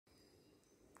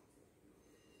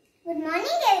Good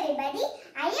morning everybody.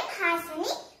 I am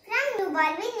Hasani from New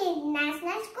Balwin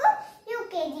International School,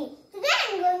 UKG. Today I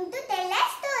am going to tell a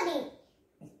story.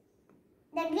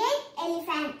 The Great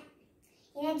Elephant.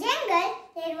 In a jungle,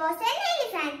 there was an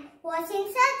elephant who was in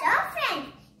search of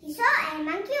friends. He saw a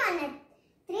monkey on a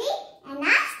tree and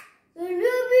asked, "Will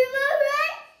you be my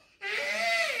friend?"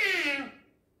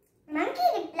 Monkey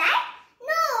replied,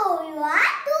 "No, you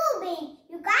are too big.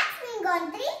 You can't swing on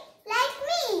tree like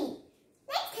me."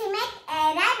 Next he met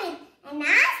a rabbit and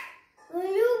asked,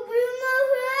 "Will you be my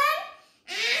friend?"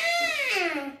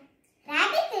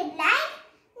 Rabbit replied,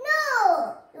 "No,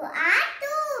 you are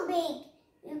too big.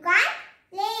 You can't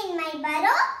play in my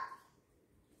burrow."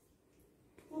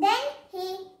 Then he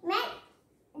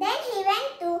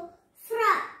went to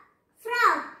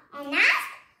frog and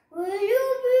asked, "Will you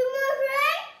be my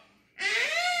friend?"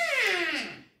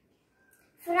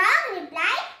 Frog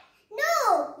replied, "No,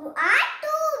 you are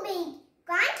too big.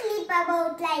 Can't leap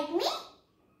about like me."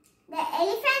 The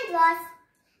elephant was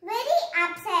very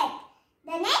upset.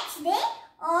 The next day,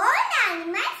 all the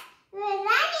animals were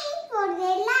running for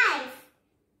their life.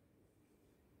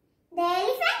 The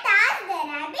elephant asked the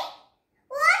rabbit,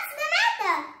 "What's the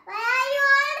matter? Why are you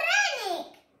all running?"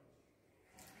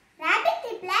 Rabbit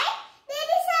replied, "There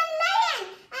is a lion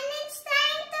and it's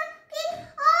trying to kill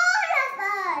all of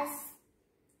us."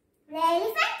 The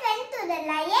elephant went to the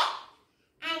lion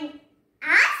and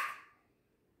asked,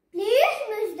 "Please,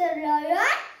 Mr.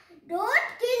 Lion, don't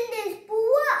kill these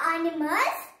poor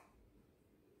animals."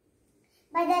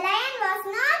 But the lion was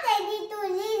not ready to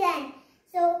listen.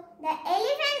 So the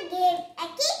elephant gave a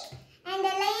kick and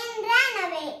the lion ran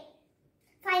away.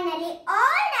 Finally,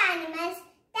 all the animals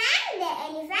thanked the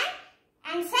elephant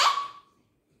and said,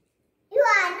 "You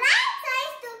are right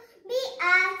size to be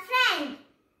our friend."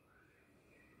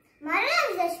 Moral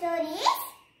of the story is,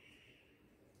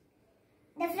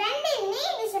 the friend in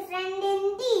need is a friend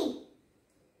indeed.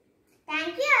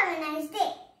 Thank you. Have a nice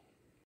day.